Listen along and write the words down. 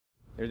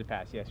There was a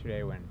pass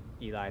yesterday when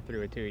Eli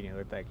threw it to you, and it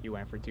looked like you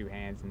went for two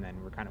hands, and then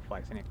we're kind of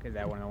flexing it. Is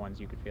that one of the ones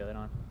you could feel it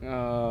on?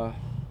 I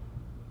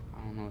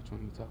don't know which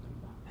one you're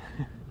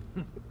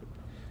talking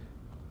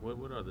about.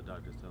 What are the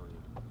doctors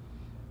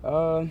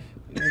telling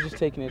Just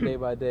taking it day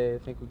by day. I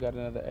think we got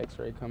another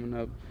X-ray coming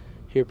up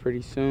here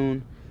pretty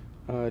soon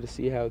to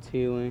see how it's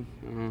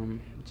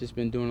healing. Just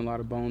been doing a lot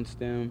of bone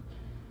stem,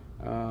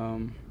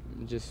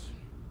 just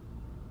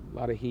a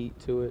lot of heat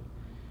to it,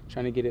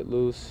 trying to get it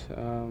loose.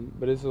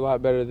 But it's a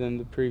lot better than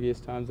the previous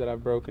times that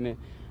I've broken it.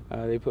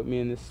 They put me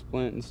in this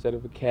splint instead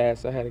of a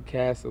cast. I had a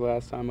cast the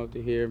last time up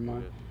to here.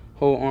 My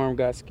whole arm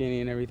got skinny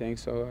and everything,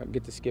 so I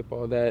get to skip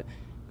all that.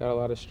 Got a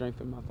lot of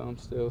strength in my thumb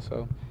still,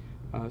 so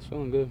it's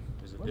feeling good.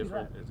 Is it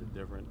different? Is it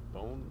different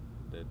bone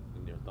that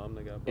in your thumb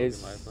that got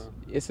broken last time?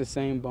 It's the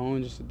same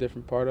bone, just a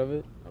different part of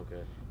it.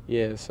 Okay.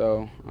 Yeah,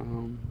 so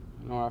when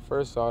I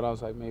first saw it, I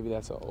was like, maybe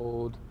that's an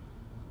old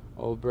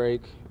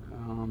break,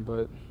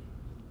 but it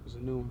was a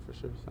new one for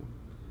sure. So.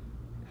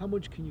 How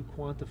much can you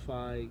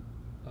quantify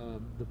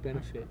the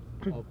benefit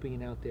of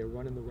being out there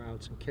running the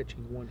routes and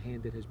catching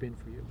one-handed has been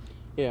for you?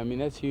 Yeah, I mean,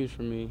 that's huge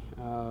for me.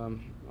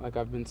 Like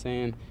I've been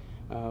saying,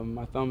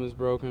 my thumb is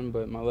broken,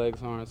 but my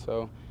legs aren't,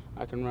 so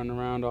I can run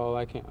around all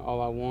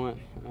I want,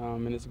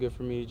 and it's good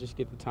for me to just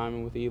get the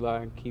timing with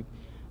Eli and keep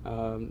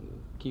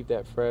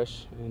that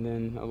fresh. And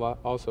then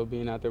also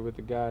being out there with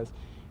the guys,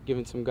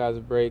 giving some guys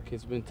a break.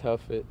 It's been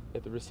tough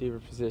at the receiver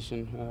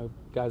position.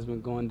 Guys have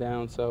been going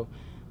down, so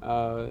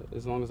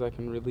as long as I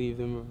can relieve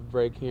them of a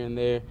break here and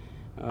there,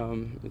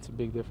 it's a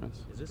big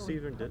difference. Is this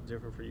season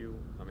different for you?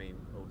 I mean,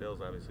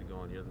 Odell's obviously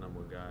gone. You're the number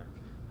one guy.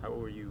 How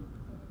were you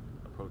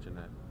approaching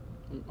that?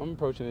 I'm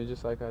approaching it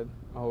just like I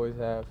always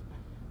have.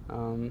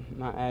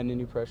 Not adding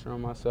any pressure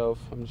on myself.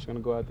 I'm just going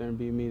to go out there and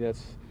be me.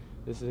 This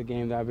is a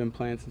game that I've been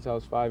playing since I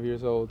was 5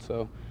 years old,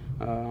 so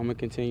I'm going to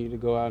continue to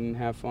go out and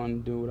have fun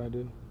and do what I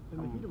do.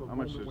 In the heat of a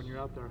moment when you're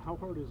out there, how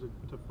hard is it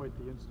to fight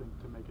the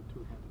instinct to make it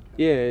two-handed catch?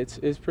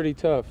 Yeah, it's pretty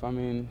tough. I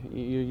mean,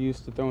 you're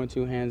used to throwing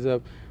two hands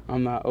up.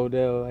 I'm not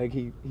Odell. Like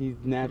he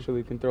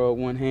naturally can throw it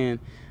one hand.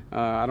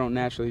 I don't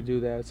naturally do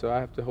that, so I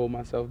have to hold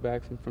myself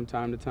back from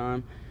time to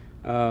time.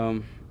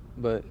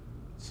 But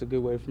it's a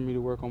good way for me to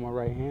work on my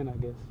right hand, I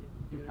guess.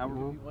 How will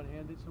you be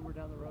one-handed somewhere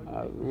down the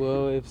road?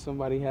 Well, if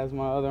somebody has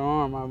my other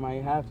arm, I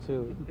might have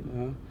to. You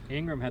know?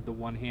 Ingram had the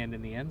one hand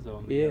in the end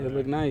zone. Yeah, it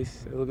looked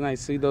nice. It looked nice.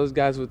 See those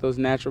guys with those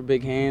natural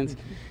big hands?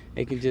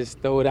 They can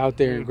just throw it out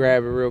there and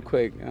grab it real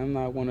quick. I'm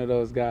not one of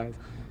those guys.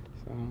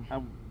 So.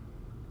 How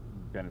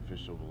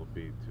beneficial will it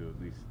be to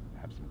at least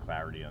have some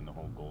clarity on the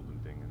whole Golden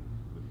thing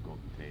and with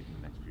Golden Tate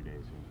in the next few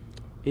days?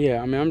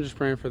 Yeah, I mean, I'm just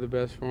praying for the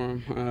best for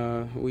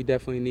him. We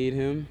definitely need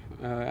him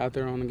out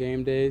there on the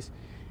game days.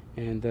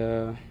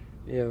 And,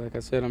 yeah, like I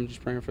said, I'm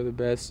just praying for the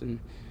best. And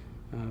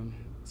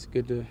it's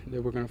good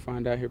that we're going to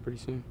find out here pretty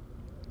soon.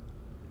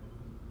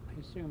 I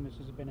assume this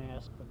has been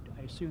asked, but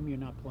I assume you're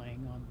not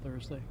playing on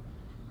Thursday.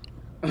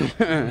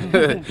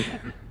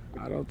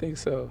 I don't think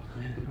so.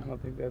 I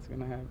don't think that's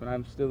going to happen.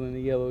 I'm still in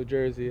the yellow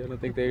jersey. I don't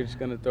think they're just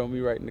going to throw me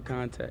right into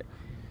contact.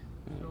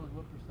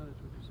 What percentage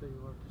would you say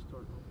you are to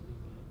start opening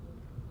game?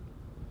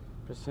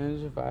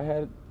 Percentage, if I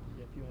had,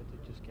 Yeah, if you had to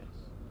just guess.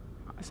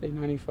 I'd say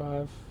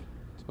 95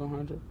 to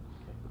 100.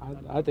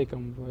 I think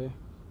I'm going to play.